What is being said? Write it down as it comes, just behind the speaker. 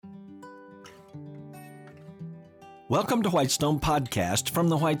Welcome to Whitestone Podcast from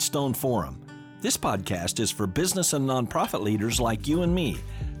the Whitestone Forum. This podcast is for business and nonprofit leaders like you and me,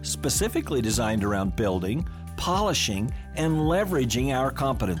 specifically designed around building, polishing, and leveraging our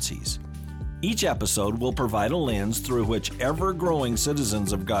competencies. Each episode will provide a lens through which ever-growing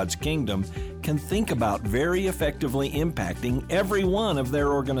citizens of God's kingdom can think about very effectively impacting every one of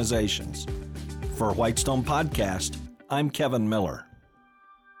their organizations. For Whitestone Podcast, I'm Kevin Miller.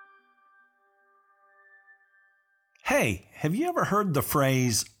 Hey, have you ever heard the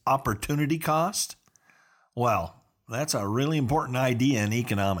phrase opportunity cost? Well, that's a really important idea in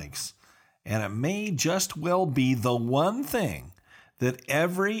economics, and it may just well be the one thing that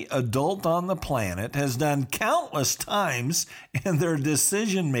every adult on the planet has done countless times in their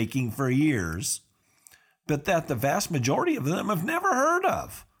decision-making for years, but that the vast majority of them have never heard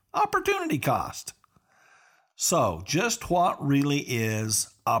of. Opportunity cost. So, just what really is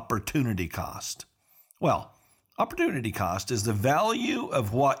opportunity cost? Well, opportunity cost is the value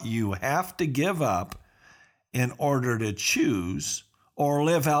of what you have to give up in order to choose or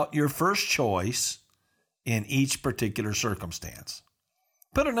live out your first choice in each particular circumstance.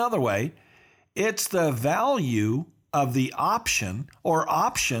 Put another way, it's the value of the option or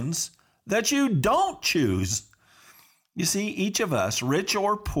options that you don't choose. You see, each of us, rich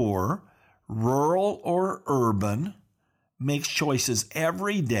or poor, rural or urban, makes choices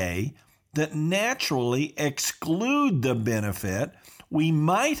every day that naturally exclude the benefit we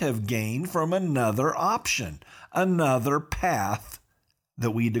might have gained from another option, another path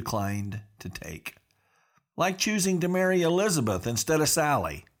that we declined to take. Like choosing to marry Elizabeth instead of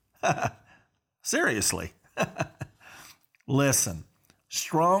Sally. Seriously. Listen,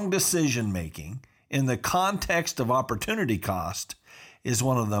 strong decision-making in the context of opportunity cost is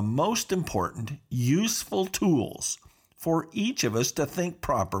one of the most important, useful tools for each of us to think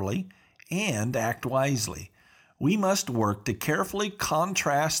properly and act wisely. We must work to carefully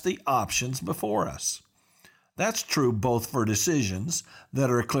contrast the options before us. That's true both for decisions that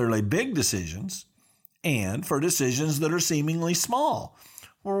are clearly big decisions and for decisions that are seemingly small,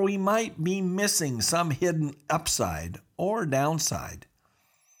 where we might be missing some hidden upside or downside.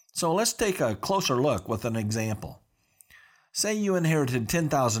 So let's take a closer look with an example. Say you inherited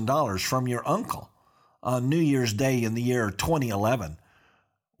 $10,000 from your uncle on New Year's Day in the year 2011.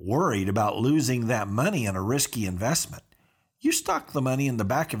 Worried about losing that money in a risky investment, you stuck the money in the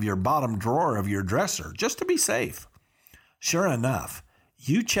back of your bottom drawer of your dresser just to be safe. Sure enough,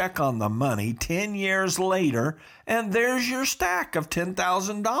 you check on the money 10 years later, and there's your stack of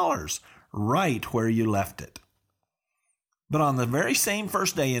 $10,000 right where you left it. But on the very same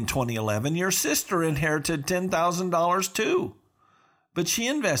first day in 2011, your sister inherited $10,000 too. But she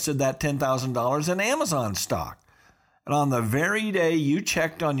invested that $10,000 in Amazon stock. And on the very day you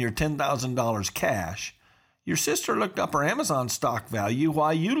checked on your $10,000 cash, your sister looked up her Amazon stock value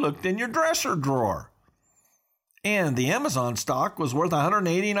while you looked in your dresser drawer. And the Amazon stock was worth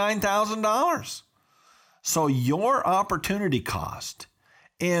 $189,000. So your opportunity cost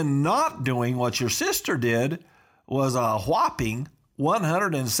in not doing what your sister did was a whopping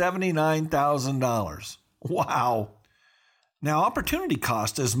 $179,000. Wow. Now, opportunity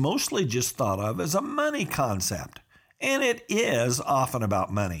cost is mostly just thought of as a money concept. And it is often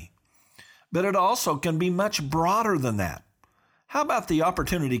about money. But it also can be much broader than that. How about the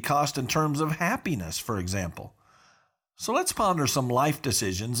opportunity cost in terms of happiness, for example? So let's ponder some life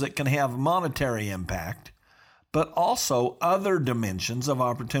decisions that can have monetary impact, but also other dimensions of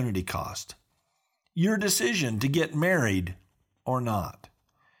opportunity cost. Your decision to get married or not.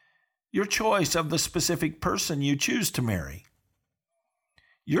 Your choice of the specific person you choose to marry.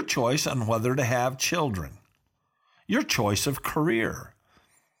 Your choice on whether to have children. Your choice of career.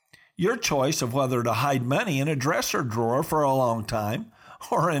 Your choice of whether to hide money in a dresser drawer for a long time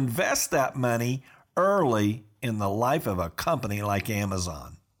or invest that money early in the life of a company like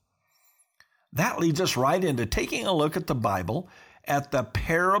Amazon. That leads us right into taking a look at the Bible at the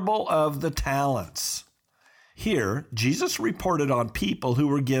parable of the talents. Here, Jesus reported on people who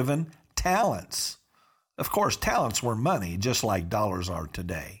were given talents. Of course, talents were money, just like dollars are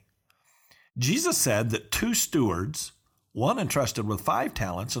today. Jesus said that two stewards, one entrusted with 5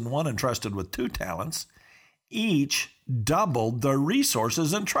 talents and one entrusted with 2 talents, each doubled the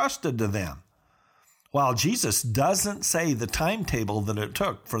resources entrusted to them. While Jesus doesn't say the timetable that it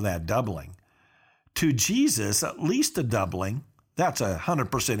took for that doubling, to Jesus, at least a doubling, that's a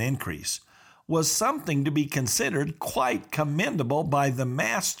 100% increase, was something to be considered quite commendable by the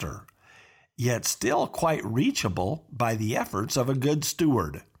master, yet still quite reachable by the efforts of a good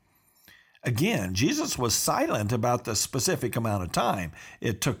steward. Again, Jesus was silent about the specific amount of time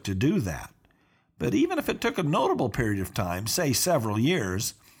it took to do that. But even if it took a notable period of time, say several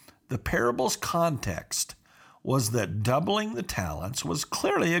years, the parable's context was that doubling the talents was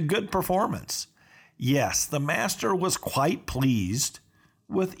clearly a good performance. Yes, the master was quite pleased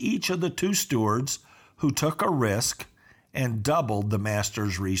with each of the two stewards who took a risk and doubled the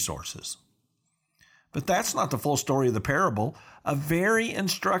master's resources. But that's not the full story of the parable. A very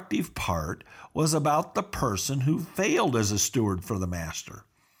instructive part was about the person who failed as a steward for the master.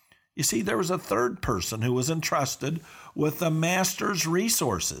 You see, there was a third person who was entrusted with the master's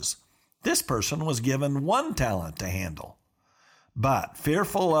resources. This person was given 1 talent to handle. But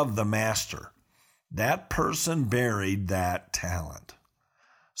fearful of the master, that person buried that talent.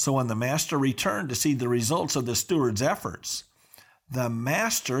 So when the master returned to see the results of the steward's efforts, the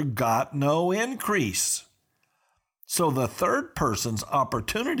master got no increase. So the third person's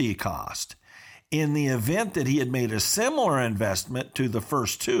opportunity cost, in the event that he had made a similar investment to the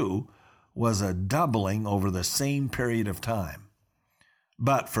first two, was a doubling over the same period of time.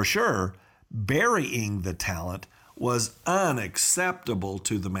 But for sure, burying the talent was unacceptable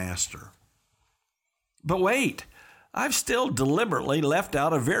to the master. But wait, I've still deliberately left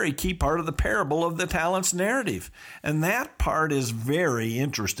out a very key part of the parable of the talents narrative, and that part is very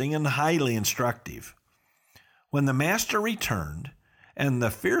interesting and highly instructive. When the master returned, and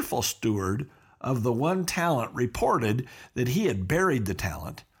the fearful steward of the 1 talent reported that he had buried the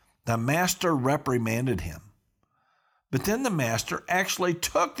talent, the master reprimanded him. But then the master actually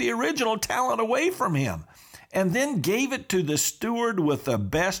took the original talent away from him and then gave it to the steward with the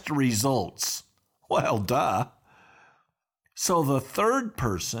best results. Well, duh. So the third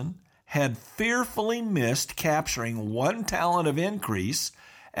person had fearfully missed capturing 1 talent of increase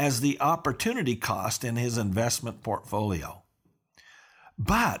as the opportunity cost in his investment portfolio.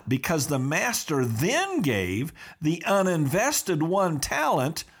 But because the master then gave the uninvested 1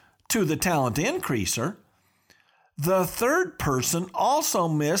 talent to the talent increaser, the third person also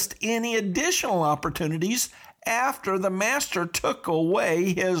missed any additional opportunities after the master took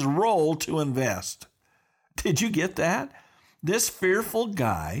away his role to invest. Did you get that? This fearful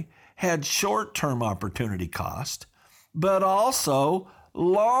guy had short-term opportunity cost, but also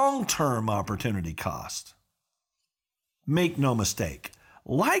long-term opportunity cost. Make no mistake,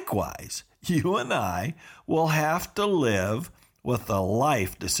 likewise, you and I will have to live with the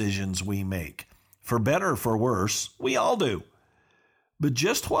life decisions we make. For better or for worse, we all do. But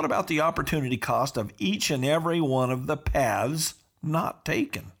just what about the opportunity cost of each and every one of the paths not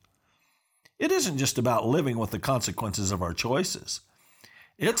taken? It isn't just about living with the consequences of our choices.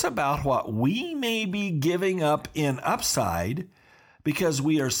 It's about what we may be giving up in upside because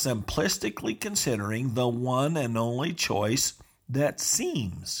we are simplistically considering the one and only choice that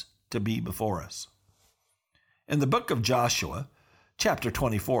seems to be before us. In the book of Joshua, chapter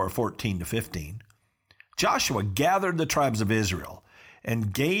 24, 14 to 15, Joshua gathered the tribes of Israel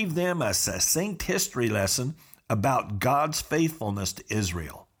and gave them a succinct history lesson about God's faithfulness to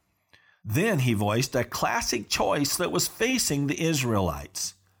Israel. Then he voiced a classic choice that was facing the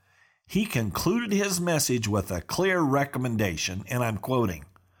Israelites. He concluded his message with a clear recommendation, and I'm quoting,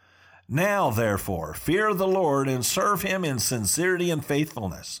 "Now, therefore, fear the Lord and serve him in sincerity and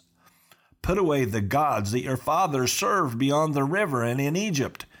faithfulness. Put away the gods that your fathers served beyond the river and in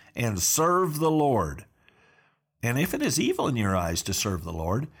Egypt, and serve the Lord. And if it is evil in your eyes to serve the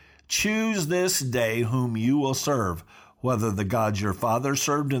Lord, choose this day whom you will serve, whether the gods your fathers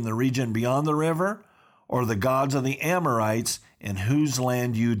served in the region beyond the river, or the gods of the Amorites in whose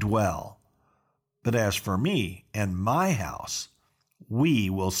land you dwell. But as for me and my house,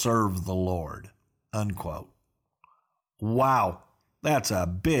 we will serve the Lord." Unquote. Wow, that's a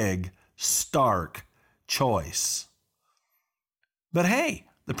big, stark choice. But hey,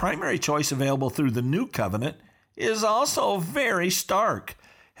 the primary choice available through the new covenant is also very stark.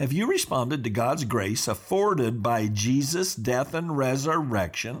 Have you responded to God's grace afforded by Jesus' death and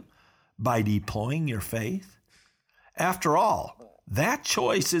resurrection by deploying your faith? After all, that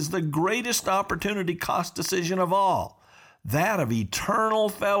choice is the greatest opportunity cost decision of all, that of eternal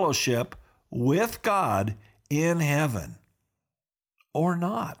fellowship with God in heaven. Or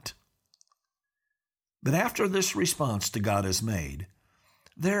not. But after this response to God is made,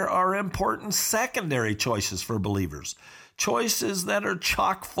 there are important secondary choices for believers, choices that are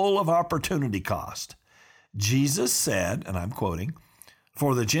chock full of opportunity cost. Jesus said, and I'm quoting,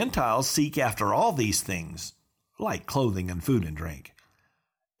 "For the Gentiles seek after all these things, like clothing and food and drink.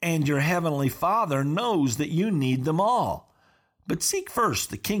 And your heavenly Father knows that you need them all. But seek first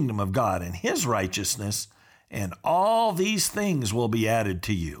the kingdom of God and his righteousness, and all these things will be added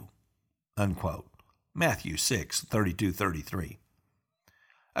to you." Unquote. Matthew 6, 32-33.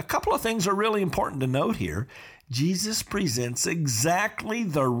 A couple of things are really important to note here. Jesus presents exactly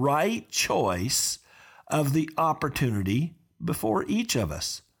the right choice of the opportunity before each of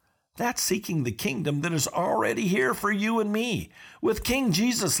us. That's seeking the kingdom that is already here for you and me, with King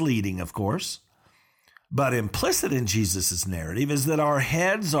Jesus leading, of course. But implicit in Jesus' narrative is that our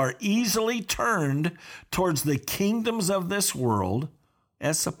heads are easily turned towards the kingdoms of this world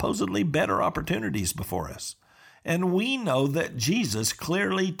as supposedly better opportunities before us. And we know that Jesus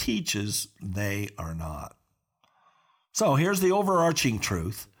clearly teaches they are not. So here's the overarching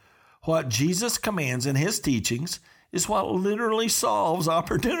truth. What Jesus commands in his teachings is what literally solves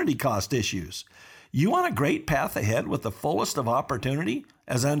opportunity cost issues. You want a great path ahead with the fullest of opportunity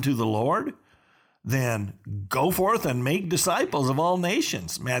as unto the Lord? Then go forth and make disciples of all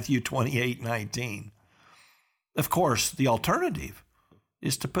nations, Matthew 28:19. Of course, the alternative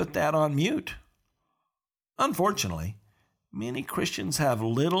is to put that on mute. Unfortunately, many Christians have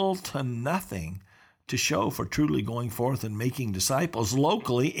little to nothing to show for truly going forth and making disciples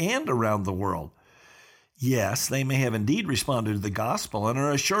locally and around the world. Yes, they may have indeed responded to the gospel and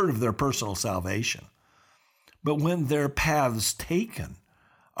are assured of their personal salvation. But when their paths taken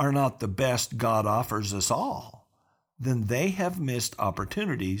are not the best God offers us all, then they have missed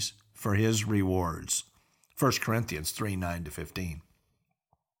opportunities for his rewards. 1 Corinthians 3:9-15.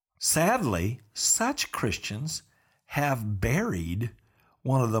 Sadly, such Christians have buried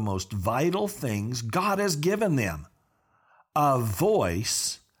one of the most vital things God has given them, a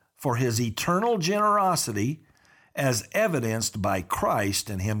voice for his eternal generosity as evidenced by Christ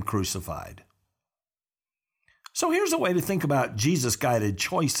and him crucified. So here's a way to think about Jesus-guided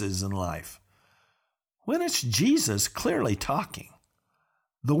choices in life. When it's Jesus clearly talking,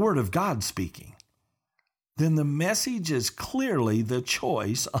 the Word of God speaking, then the message is clearly the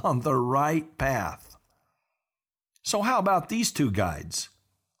choice on the right path. So how about these two guides?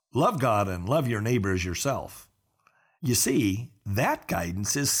 Love God and love your neighbor as yourself. You see, that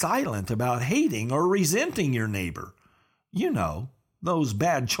guidance is silent about hating or resenting your neighbor. You know, those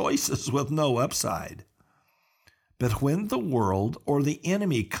bad choices with no upside. But when the world or the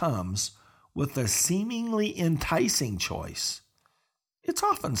enemy comes with a seemingly enticing choice, it's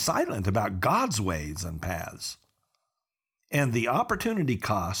often silent about God's ways and paths. And the opportunity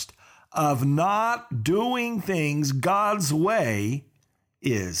cost of not doing things God's way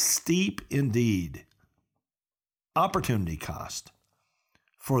is steep indeed. Opportunity cost.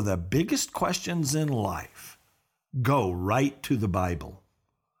 For the biggest questions in life, go right to the Bible.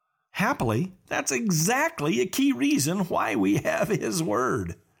 Happily, that's exactly a key reason why we have his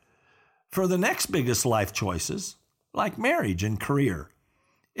word. For the next biggest life choices, like marriage and career,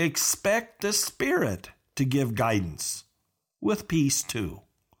 expect the Spirit to give guidance, with peace too.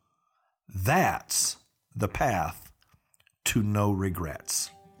 That's the path to no regrets.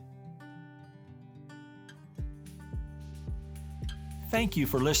 Thank you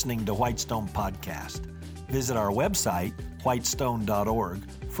for listening to Whitestone Podcast. Visit our website, whitestone.org,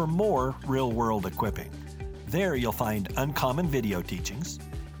 for more real-world equipping. There you'll find uncommon video teachings,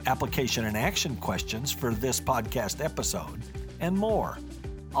 application and action questions for this podcast episode, and more.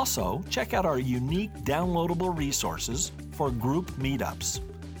 Also, check out our unique downloadable resources for group meetups.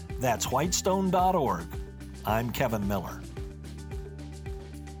 That's whitestone.org. I'm Kevin Miller.